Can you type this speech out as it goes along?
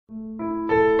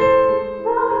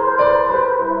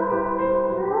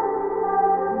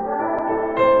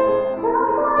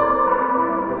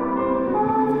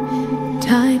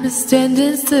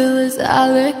standing still as I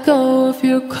let go of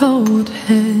your cold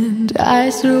hand.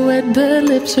 Eyes are wet but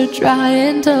lips are dry,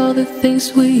 and all the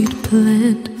things we'd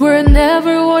planned were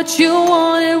never what you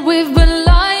wanted. We've been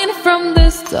lying from the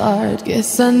start.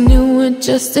 Guess I knew it,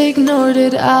 just ignored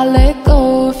it. I let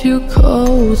go of your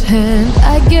cold hand.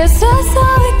 I guess I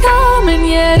saw it coming,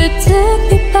 yet it took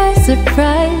me by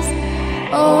surprise.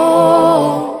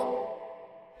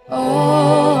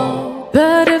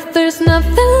 But if there's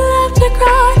nothing left to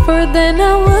cry for, then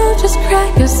I will just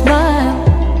crack a smile.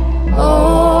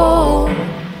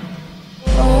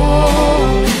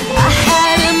 I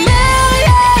had a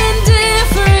million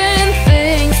different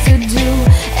things to do,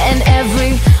 and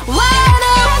every one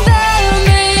of them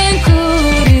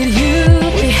included you.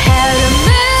 We had a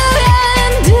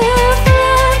million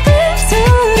different things to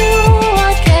do.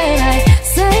 What can I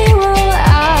say? Well,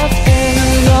 I've been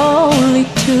lonely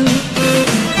too.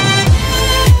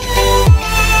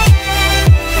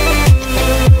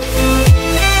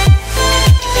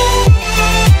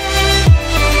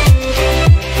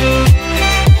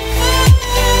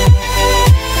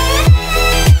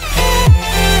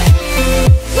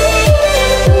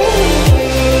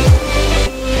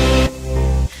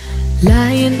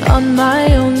 Lying on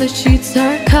my own, the sheets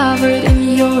are covered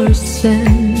in your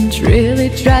scent. Really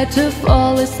tried to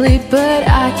fall asleep, but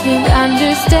I can't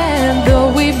understand.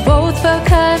 Though we both felt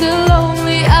kinda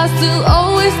lonely, I still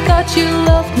always thought you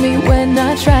loved me. When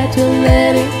I tried to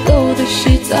let it go, the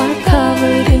sheets are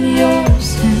covered in your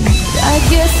scent. I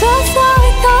guess I saw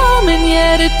it coming,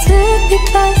 yet it took me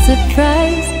by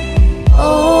surprise.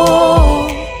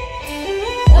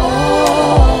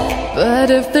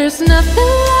 But if there's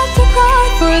nothing left to cry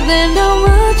for, then I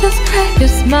will just crack a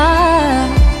smile.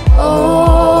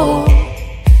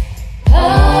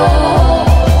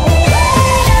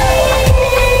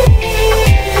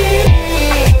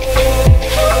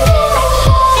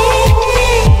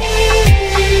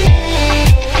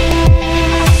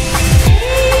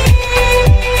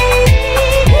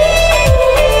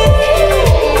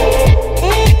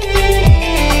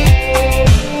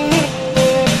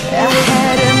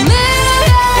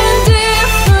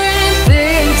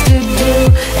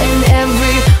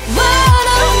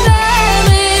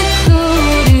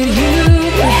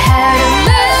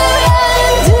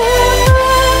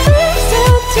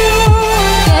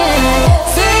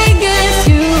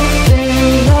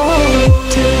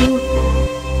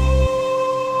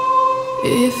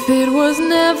 If it was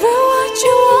never what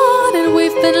you wanted,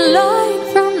 we've been lying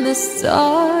from the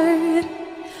start.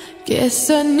 Guess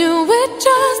I knew it,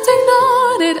 just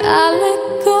ignored it. I let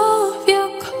go of your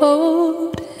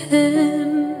cold hand.